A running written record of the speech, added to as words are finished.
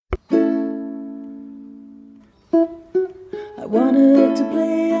wanted to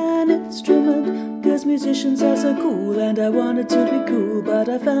play an instrument, 'cause musicians are so cool, and I wanted to be cool, but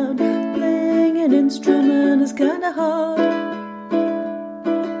I found playing an instrument is kinda hard.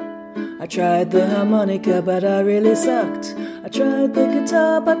 I tried the harmonica, but I really sucked. I tried the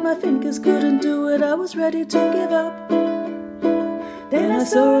guitar, but my fingers couldn't do it. I was ready to give up. Then I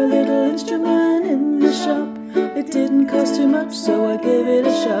saw a little instrument in the shop. It didn't cost too much, so I gave it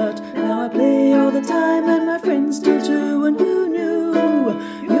a shot. Now I play all the time, and my friends do too. And who knew?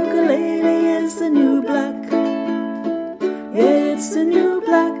 Ukulele is the new black. Yeah, it's the new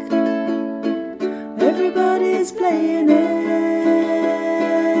black. Everybody's playing it,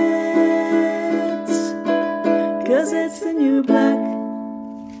 'cause it's the new black.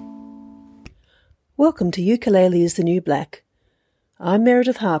 Welcome to Ukulele is the New Black. I'm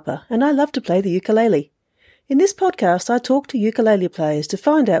Meredith Harper, and I love to play the ukulele. In this podcast, I talk to ukulele players to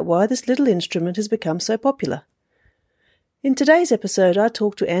find out why this little instrument has become so popular. In today's episode, I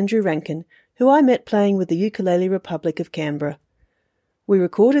talk to Andrew Rankin, who I met playing with the Ukulele Republic of Canberra. We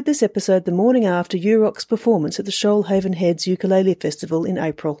recorded this episode the morning after UROC's performance at the Shoalhaven Heads Ukulele Festival in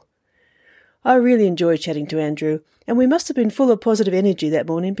April. I really enjoyed chatting to Andrew, and we must have been full of positive energy that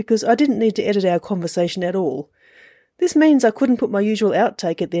morning because I didn't need to edit our conversation at all. This means I couldn't put my usual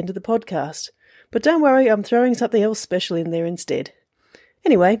outtake at the end of the podcast. But don't worry, I'm throwing something else special in there instead.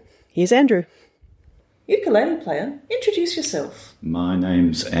 Anyway, here's Andrew. Ukulele player, introduce yourself. My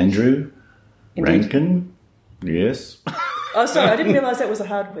name's Andrew Rankin. Yes. Oh, sorry, I didn't realise that was a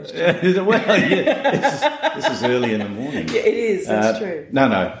hard question. Well, yeah, this is early in the morning. Yeah, it is, that's true.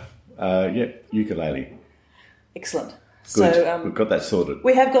 No. Ukulele. Excellent. Good. So, we've got that sorted.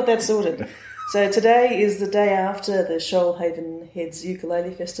 We have got that sorted. So today is the day after the Shoalhaven Heads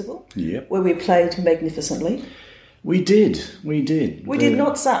Ukulele Festival, where we played magnificently. We did. We did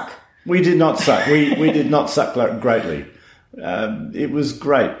not suck. We did not suck. We did not suck greatly. It was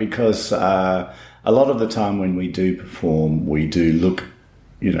great because a lot of the time when we do perform, we do look,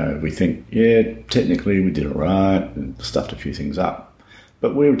 we think, technically we did it right and stuffed a few things up.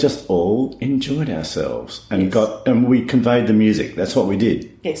 But we just all enjoyed ourselves and and we conveyed the music. That's what we did.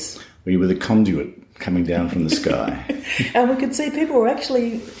 Yes. We were the conduit coming down from the sky. And we could see people were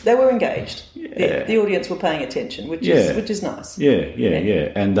they were engaged. Yeah. The audience were paying attention, which is nice.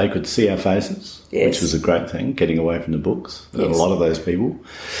 Yeah. And they could see our faces, which was a great thing, getting away from the books. A lot of those people,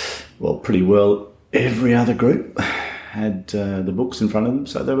 pretty well every other group had the books in front of them,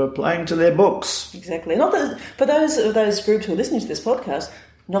 so they were playing to their books. Exactly. Not that, for those of those groups who are listening to this podcast,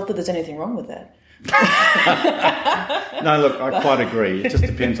 not that there's anything wrong with that. No, look, I quite agree. It just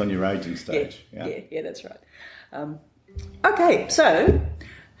depends on your age and stage. Yeah, that's right. Okay, so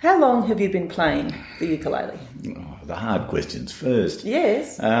how long have you been playing the ukulele? Oh, the hard questions first.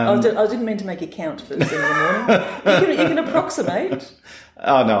 Yes. I didn't mean to make you count first thing in the morning. You can approximate.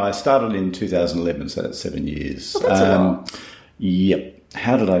 Oh, no, I started in 2011, so that's 7 years. Well, that's a while. Yep.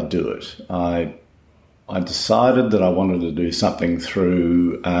 How did I do it? I decided that I wanted to do something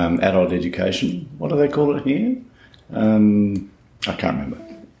through adult education. What do they call it here? I can't remember.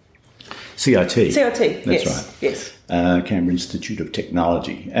 CIT. CIT, that's yes. right. Yes. Canberra Institute of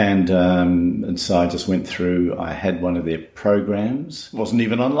Technology. And so I just went through, I had one of their programs. It wasn't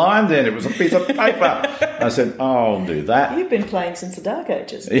even online then, it was a piece of paper. I said, I'll do that. You've been playing since the Dark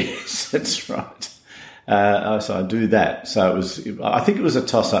Ages. Yes, that's right. So I do that. So I think it was a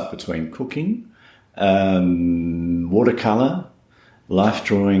toss-up between cooking, watercolour, life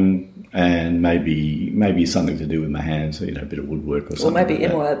drawing, and maybe something to do with my hands, a bit of woodwork or something. Or maybe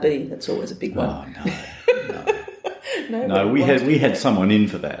like MYOB, that's always a big one. Oh, no. We had someone in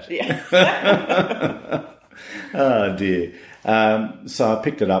for that. Yeah. Oh, dear. So I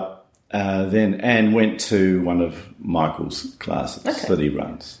picked it up then and went to one of Michael's classes that he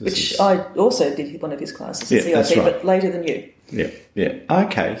runs. I also did one of his classes at CIT, that's right. but later than you. Yeah.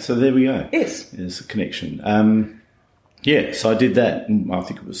 Okay, so there we go. Yes. There's a connection. So I did that in, I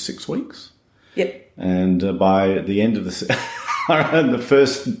think it was 6 weeks. Yep. And by the end of the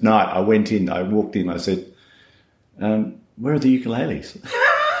first night I walked in, I said, where are the ukuleles?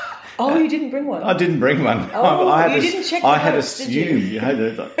 Oh, you didn't bring one? I didn't bring one. Oh, you didn't check the notes, I had assumed.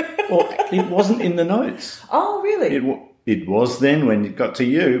 It wasn't in the notes. Oh, really? It was then when it got to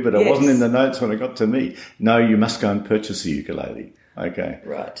you, but it wasn't in the notes when it got to me. No, you must go and purchase a ukulele. Okay.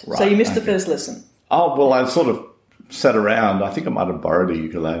 Right. So you missed the first lesson. Oh, well, I sort of sat around. I think I might have borrowed a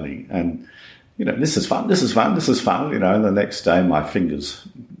ukulele and, this is fun. And the next day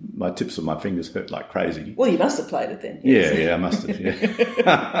my tips of my fingers hurt like crazy. Well, you must have played it then. Yeah, I must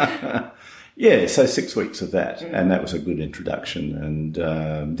have, Yeah, so 6 weeks of that, and that was a good introduction. And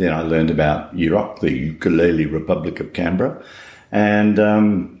then I learned about UROC, the Ukulele Republic of Canberra, and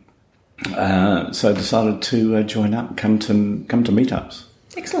so I decided to join up, come to meetups.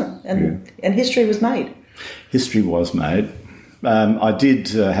 Excellent, and history was made. History was made. I did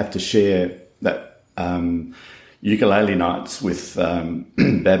have to share that ukulele nights with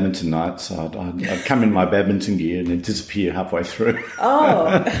badminton nights. I'd come in my badminton gear and then disappear halfway through.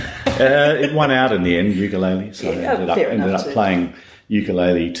 Oh. It won out in the end, ukulele. So I ended up playing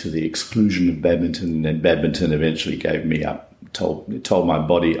ukulele to the exclusion of badminton, and then badminton eventually gave me up. Told my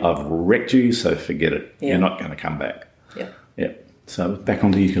body, I've wrecked you, so forget it. Yeah. You're not going to come back. Yeah. So back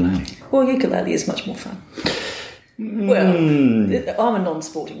onto ukulele. Well, ukulele is much more fun. Well, I'm a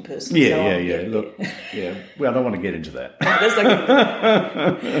non-sporting person. Yeah. Look, well, I don't want to get into that. That's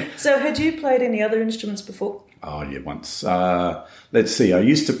okay. So, had you played any other instruments before? Oh, yeah, once. Let's see. I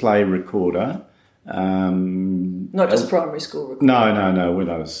used to play recorder. Not just primary school recorder? No. When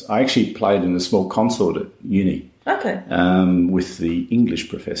I actually played in a small consort at uni. Okay. With the English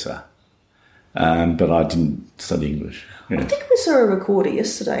professor. But I didn't study English. Yeah. I think we saw a recorder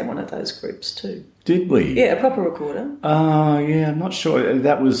yesterday in one of those groups too. Did we? Yeah, a proper recorder. Yeah, I'm not sure.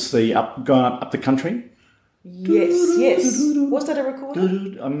 That was the going up the country? Yes. Was that a recorder?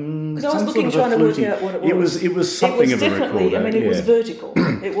 Because I was looking, trying to work out what it was. It was something of a recorder. I mean, it was vertical.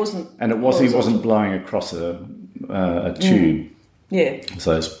 It wasn't. And he wasn't blowing across a tube. Yeah.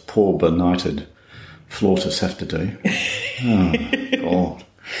 So those poor benighted flautists have to do. Oh, God.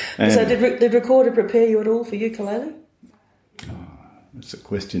 And so did recorder prepare you at all for ukulele? That's a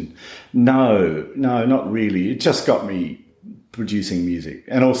question. No, not really. It just got me producing music.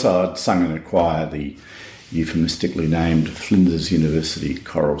 And also I'd sung in a choir, the euphemistically named Flinders University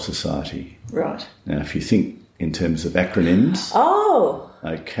Choral Society. Right. Now, if you think in terms of acronyms... Oh!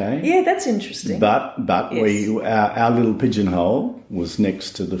 Okay. Yeah, that's interesting. But yes. our little pigeonhole was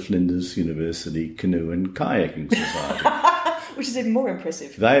next to the Flinders University Canoe and Kayaking Society. Which is even more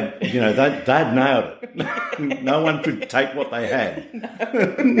impressive. They'd nailed it. No one could take what they had. No.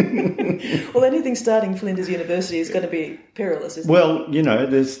 Well, anything starting Flinders University is going to be perilous, isn't it? Well,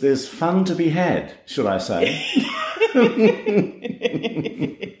 there's fun to be had, should I say.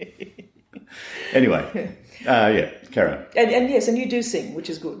 Anyway, carry on. And yes, and you do sing, which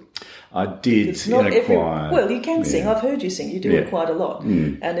is good. I did in a choir. Well, you can sing. I've heard you sing. You do it quite a lot.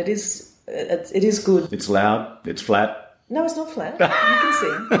 And it is good. It's loud. It's flat. No, it's not flat. You can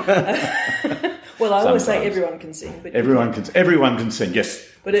sing. Well, I always say everyone can sing. But everyone can sing, yes.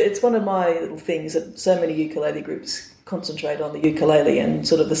 But it's one of my little things that so many ukulele groups concentrate on the ukulele, and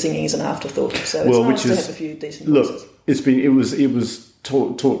sort of the singing is an afterthought. So it's nice to have a few decent voices. Look, it was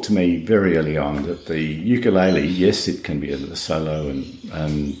taught to me very early on that the ukulele, yes, it can be a solo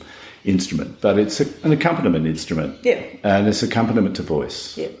and instrument, but it's an accompaniment instrument. Yeah. And it's accompaniment to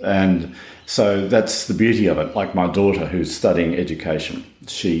voice. Yeah. And so that's the beauty of it. Like my daughter, who's studying education,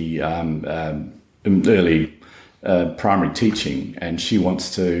 she early primary teaching, and she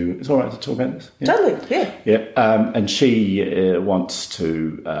wants to... It's all right to talk about this? Yeah? Totally, yeah. Yeah, and she wants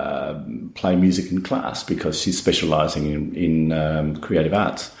to play music in class because she's specialising in creative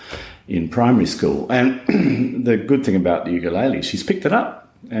arts in primary school. And the good thing about the ukulele, she's picked it up.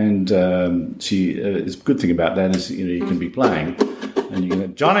 And the good thing about that is, you can be playing and you can go,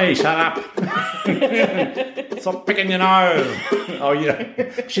 Johnny, shut up. Stop picking your nose.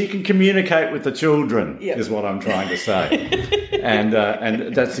 She can communicate with the children, is what I'm trying to say. And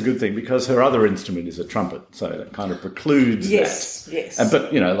that's a good thing, because her other instrument is a trumpet, so that kind of precludes that. Yes.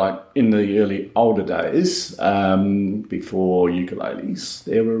 But, like in the older days, before ukuleles,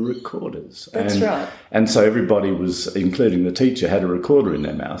 there were recorders. That's right. And so everybody was, including the teacher, had a recorder in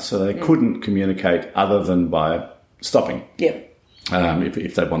their mouth, so they couldn't communicate other than by stopping. Yeah.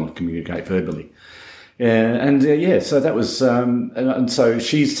 If they wanted to communicate verbally. So that was, and so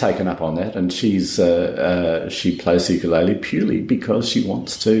she's taken up on that, and she plays ukulele purely because she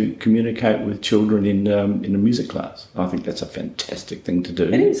wants to communicate with children in a music class. I think that's a fantastic thing to do.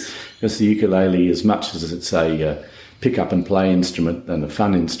 It is. Because the ukulele, as much as it's a pick up and play instrument and a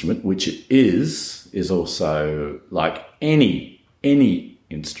fun instrument, which it is also like any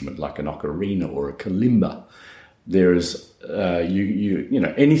instrument, like an ocarina or a kalimba. There is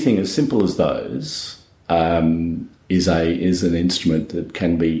anything as simple as those is an instrument that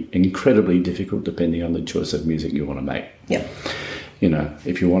can be incredibly difficult depending on the choice of music you want to make. Yeah.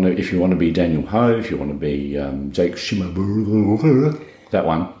 If you want to be Daniel Ho, if you want to be Jake Shimabura, that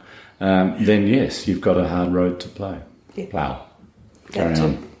one, then yes, you've got a hard road to play. Yeah. Plow. Carry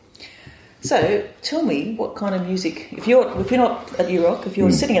on. So tell me, what kind of music? If you're not at UROC, if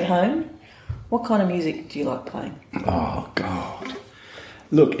you're sitting at home, What kind of music do you like playing? Oh, God.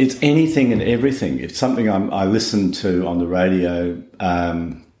 Look, it's anything and everything. It's something I listen to on the radio.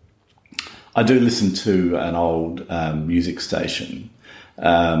 I do listen to an old music station,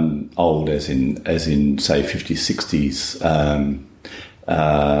 old as in say 50s, 60s,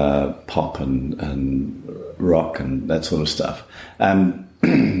 pop and rock and that sort of stuff.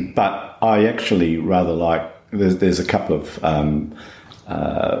 But I actually rather like. There's a couple of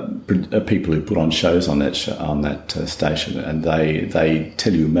people who put on shows on that station, and they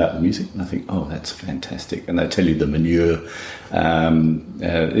tell you about the music, and I think, oh, that's fantastic, and they tell you the manure. I'm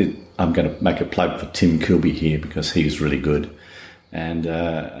going to make a plug for Tim Kilby here because he's really good, and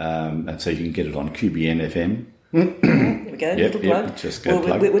so you can get it on QBN FM. There we go, little plug. Just go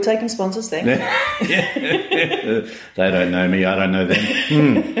plug. We're taking sponsors then. They don't know me, I don't know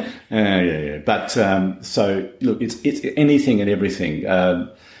them. Yeah. But so look, it's anything and everything.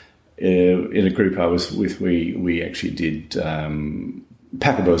 In a group I was with, we actually did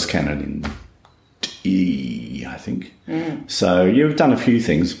Pachelbel's Canon in E, I think. So you've done a few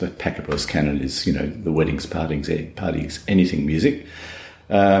things, but Pachelbel's Canon is, the weddings, parties, anything music.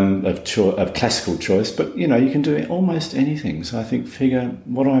 Of classical choice, but you can do almost anything. So I think,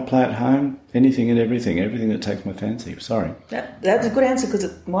 what do I play at home? Anything and everything that takes my fancy. Sorry. That's a good answer,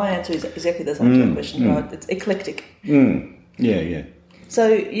 because my answer is exactly the same to your question, right? It's eclectic. Yeah. So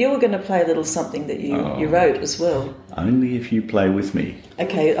you were going to play a little something that you wrote as well. Only if you play with me.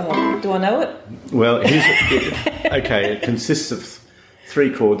 Okay. Do I know it? Well, it consists of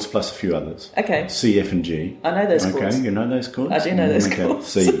 3 chords plus a few others. Okay. C, F, and G. I know those chords. Okay, you know those chords? I do know those chords.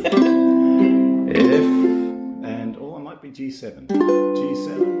 C, F, and I might be G7.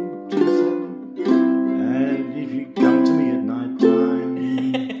 G7. And if you come to me at night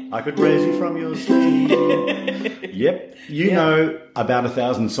time, I could raise you from your sleep. Yep. You know about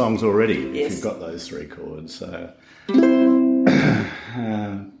 1,000 songs already if you've got those 3 chords. So,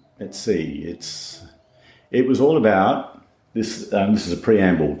 let's see. It was all about... This is a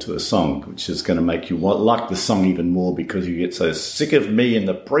preamble to a song, which is going to make you like the song even more, because you get so sick of me in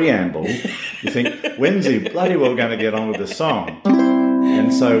the preamble. You think, when's he bloody well going to get on with the song?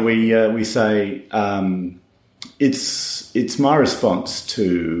 And so we say it's my response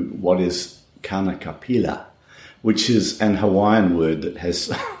to what is kana kapila, which is an Hawaiian word that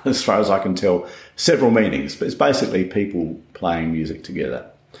has, as far as I can tell, several meanings. But it's basically people playing music together.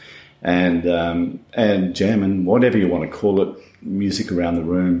 And jamming, whatever you want to call it, music around the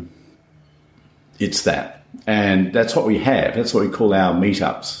room, it's that. And that's what we have. That's what we call our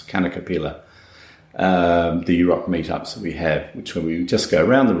meetups, kana kapila, the U-Rock meetups that we have, which where we just go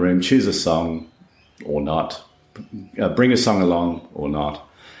around the room, choose a song or not, bring a song along or not,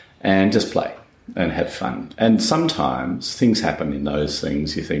 and just play and have fun. And sometimes things happen in those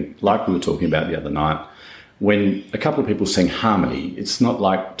things. You think, like we were talking about the other night, when a couple of people sing harmony, it's not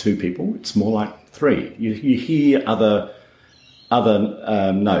like 2 people, it's more like 3. You hear other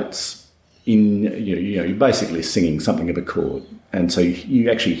notes in, you're basically singing something of a chord. And so you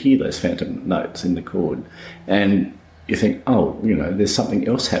actually hear those phantom notes in the chord. And you think, there's something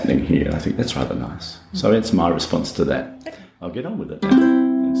else happening here. And I think that's rather nice. So that's my response to that. I'll get on with it now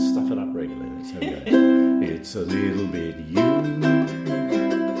and stuff it up regularly. So we go. It's a little bit you and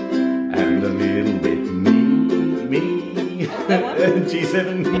a little bit me.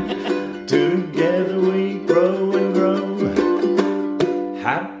 G7. Together we grow and grow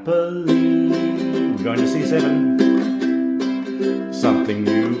happily. We're going to C7. Something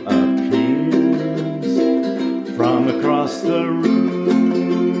new appears from across the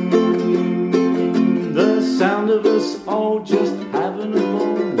room. The sound of us all just having a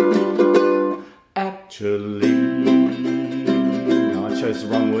ball. Actually, no, I chose the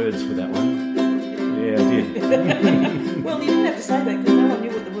wrong words for that one. Yeah, I did. Well, you didn't have to say that, because no one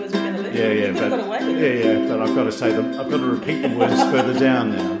knew what the words were going to be. Yeah, but got away with it. But I've got to say them. I've got to repeat the words further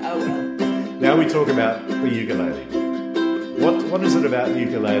down now. Oh well. Now we talk about the ukulele. What is it about the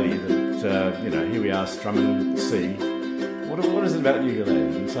ukulele that here we are strumming C. What is it about the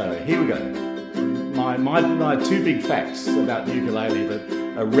ukulele? And so here we go. My 2 big facts about the ukulele that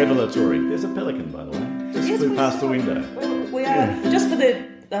are revelatory. There's a pelican, by the way, just flew past the window. Well, we are just for the.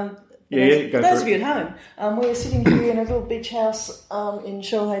 For those of you at home, we're sitting here in a little beach house in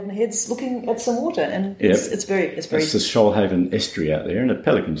Shoalhaven Heads, looking at some water, and it's very. It's the Shoalhaven estuary out there, and a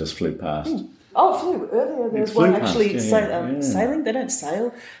pelican just flew past. Oh, it flew earlier. There was one actually sailing. They don't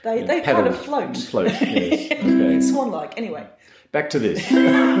sail. They kind of float. Float. Yes. Okay. Swan-like. Anyway. Back to this.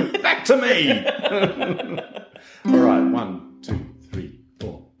 Back to me. All right. 1, 2, 3,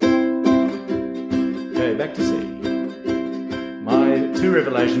 4. Okay. Back to C. My 2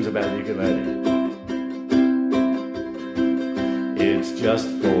 revelations about the ukulele. It's just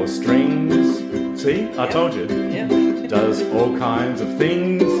 4 strings. See, I told you. Yeah. Does all kinds of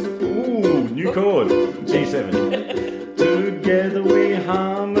things. Ooh, new chord, G7. Together we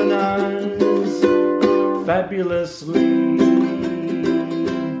harmonize fabulously.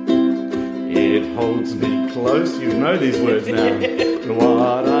 It holds me close. You know these words now.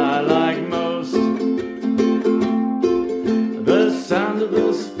 What I like most, the sound of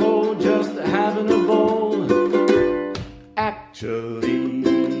us all just having a ball. Actually,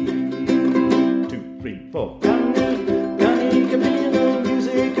 2, 3, 4. Cunny, Camila,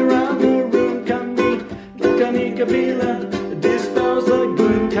 music around the room. Cunny, Camila, dispels the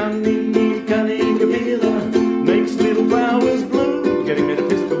gloom. Cunny, Camila, makes little flowers bloom. Getting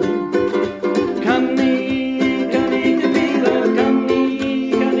metaphysical. Cunny, Camila, Cunny,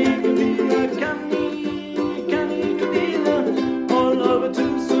 Camila, all over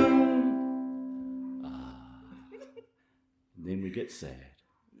too soon. Then we get sad.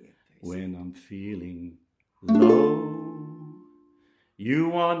 When I'm feeling low, you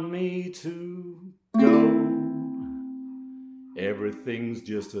want me to go. Everything's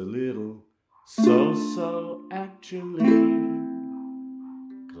just a little so actually.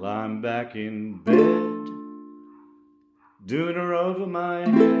 Climb back in bed, doing her over my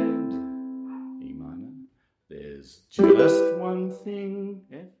head. E minor. There's just one thing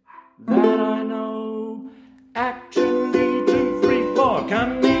that I know. Actually, 2, 3, 4.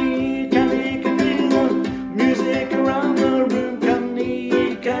 Cunny, Camila, music around the room.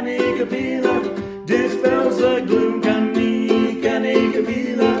 Cunny, Camila, dispels the gloom. Cunny,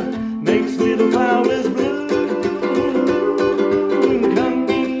 Camila, makes little flowers bloom.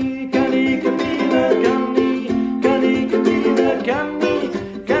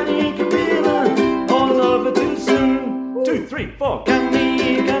 Cunny, Camila, all over too soon. 2, 3, 4.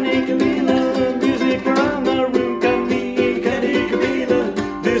 Cunny, Camila, music around the room. Cunny, Camila,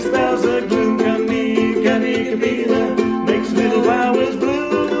 dispels the gloom. Cunny, Camila, makes little flowers bloom.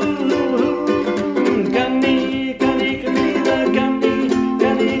 Cunny, Camila,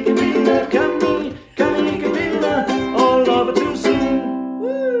 Camila, all over too soon.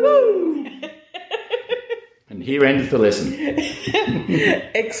 Woo! And here ends the lesson.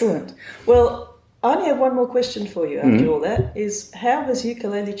 Excellent. Well, I only have one more question for you after all that, is how has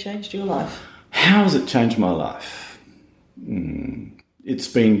ukulele changed your life? How has it changed my life?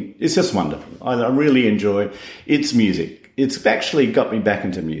 It's just wonderful. I really enjoy its music. It's actually got me back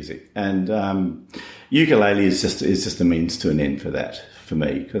into music, and ukulele is just a means to an end for that, for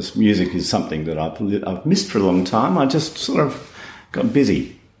me, because music is something that I've missed for a long time. I just sort of got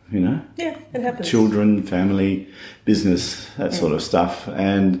busy, you know. Yeah, it happens. Children, family, business, that sort of stuff,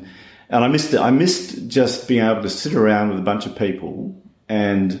 and I missed it. I missed just being able to sit around with a bunch of people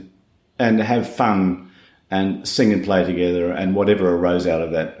and have fun and sing and play together, and whatever arose out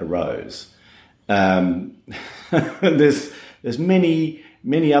of that arose. There's many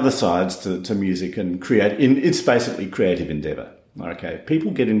other sides to music and it's basically creative endeavour. Okay,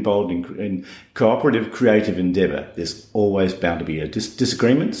 people get involved in cooperative creative endeavour. There's always bound to be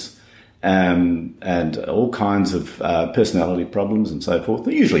disagreements and all kinds of personality problems and so forth.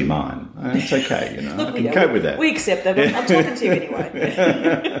 They're usually mine. It's okay, you know. Look, I can cope with that. We accept that. I'm talking to you anyway.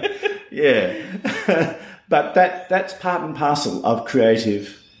 Yeah, but that's part and parcel of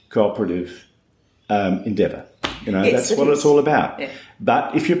creative cooperative endeavour. You know, Yes, that's what it's all about. Yeah.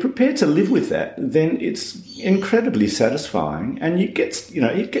 But if you're prepared to live with that, then it's incredibly satisfying, and it gets you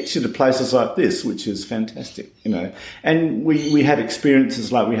to places like this, which is fantastic. You know, and we have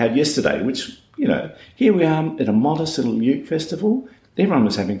experiences like we had yesterday, which, you know, here we are at a modest little uke festival. Everyone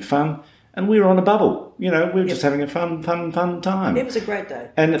was having fun, and we were on a bubble. You know, we were just having a fun time. It was a great day.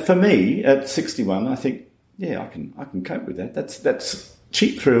 And for me, at 61, I think, yeah, I can cope with that. That's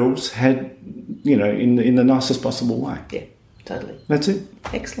cheap thrills had, you know, in the nicest possible way. Yeah, totally. That's it.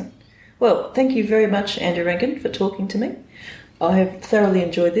 Excellent. Well, thank you very much, Andrew Rankin, for talking to me. I have thoroughly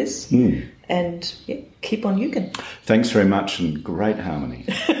enjoyed this, and yeah, keep on uking. Thanks very much, and great harmony.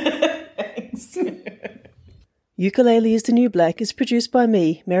 Thanks. Ukulele is the New Black is produced by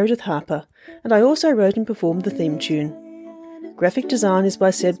me, Meredith Harper, and I also wrote and performed the theme tune. Graphic design is by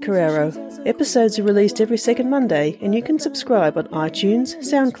Seb Carrero. Episodes are released every second Monday, and you can subscribe on iTunes,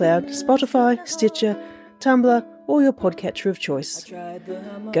 SoundCloud, Spotify, Stitcher, Tumblr, or your podcatcher of choice.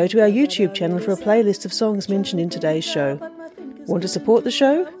 Go to our YouTube channel for a playlist of songs mentioned in today's show. Want to support the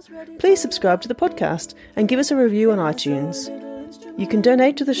show? Please subscribe to the podcast and give us a review on iTunes. You can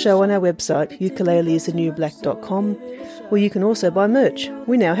donate to the show on our website, ukuleleisthenewblack.com, where you can also buy merch.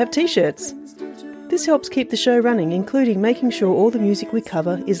 We now have t-shirts. This helps keep the show running, including making sure all the music we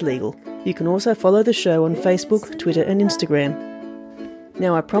cover is legal. You can also follow the show on Facebook, Twitter and Instagram.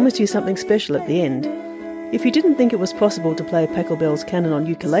 Now I promised you something special at the end. If you didn't think it was possible to play Pachelbel's canon on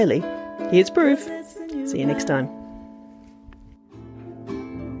ukulele, here's proof. See you next time.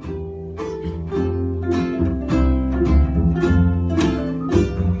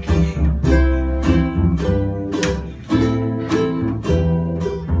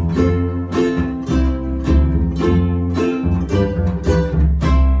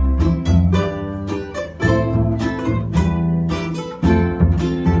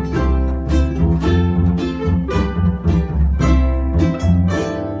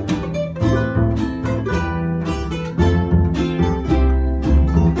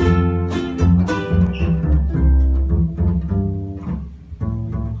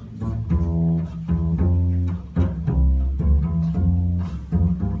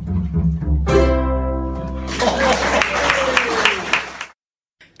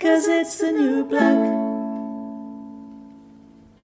 Cause it's the new black.